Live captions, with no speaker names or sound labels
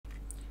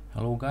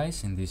Hello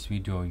guys, in this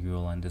video you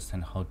will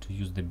understand how to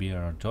use the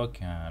bearer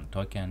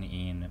token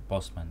in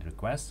Postman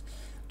Request.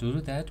 To do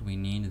that we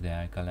need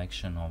the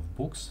collection of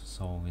books,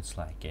 so it's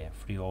like a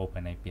free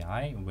open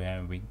API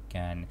where we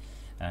can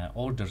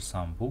order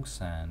some books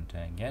and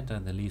get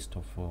the list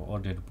of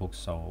ordered books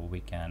so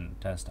we can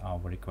test our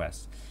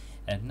requests.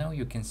 And now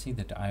you can see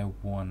that I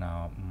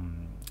wanna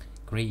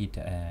create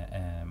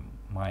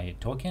my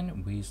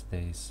token with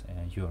this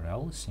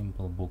URL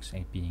simple books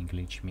API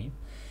glitch me,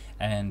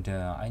 and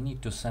I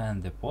need to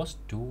send the post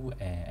to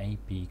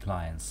API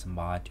clients,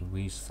 but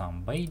with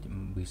some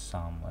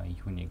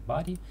unique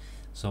body.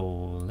 So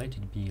let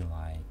it be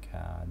like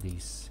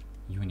this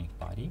unique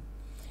body,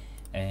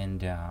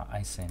 and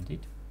I send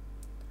it,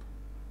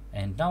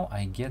 and now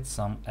I get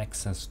some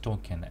access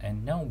token,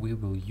 and now we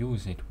will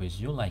use it with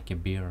you like a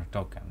bearer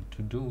token.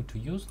 To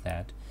use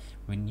that,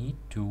 we need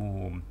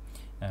to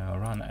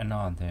run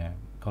another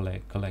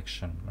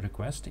collection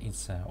request.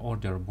 It's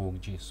order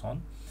book JSON.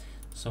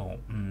 So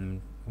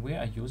we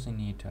are using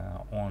it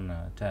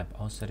on tab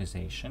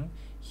authorization.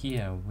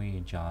 Here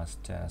we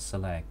just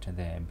select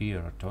the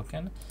bearer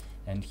token,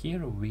 and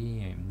here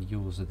we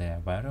use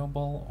the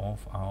variable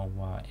of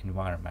our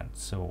environment.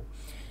 So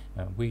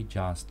we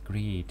just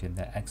created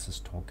the access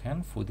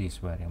token for this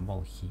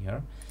variable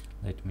here.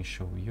 Let me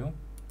show you.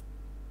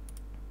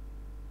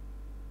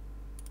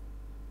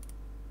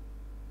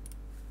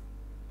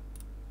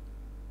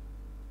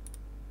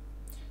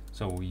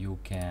 So you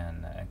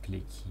can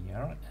click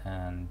here,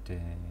 and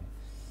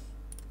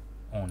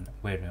on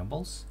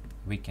variables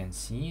we can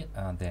see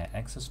the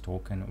access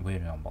token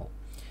variable.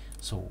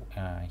 So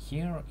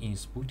here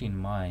is put in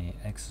my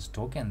access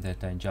token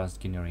that I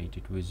just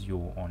generated with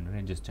you on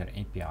register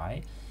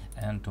API,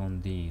 and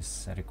on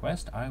this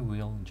request I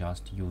will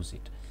just use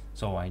it.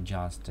 So I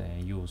just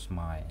use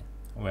my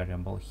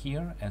variable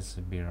here as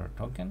a bearer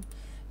token,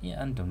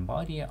 and on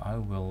body I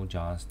will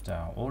just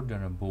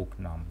order a book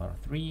number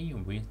 3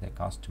 with the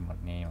customer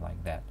name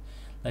like that.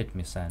 Let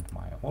me send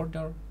my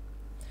order,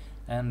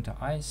 and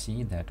I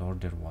see that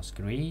order was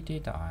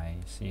created. I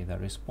see the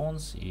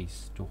response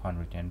is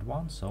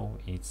 201, so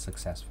it's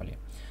successfully.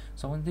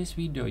 So in this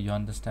video you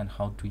understand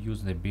how to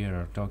use the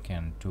bearer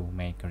token to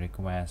make a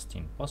request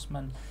in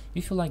Postman.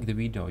 If you like the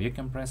video, you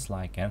can press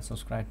like and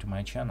subscribe to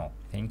my channel.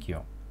 Thank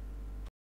you.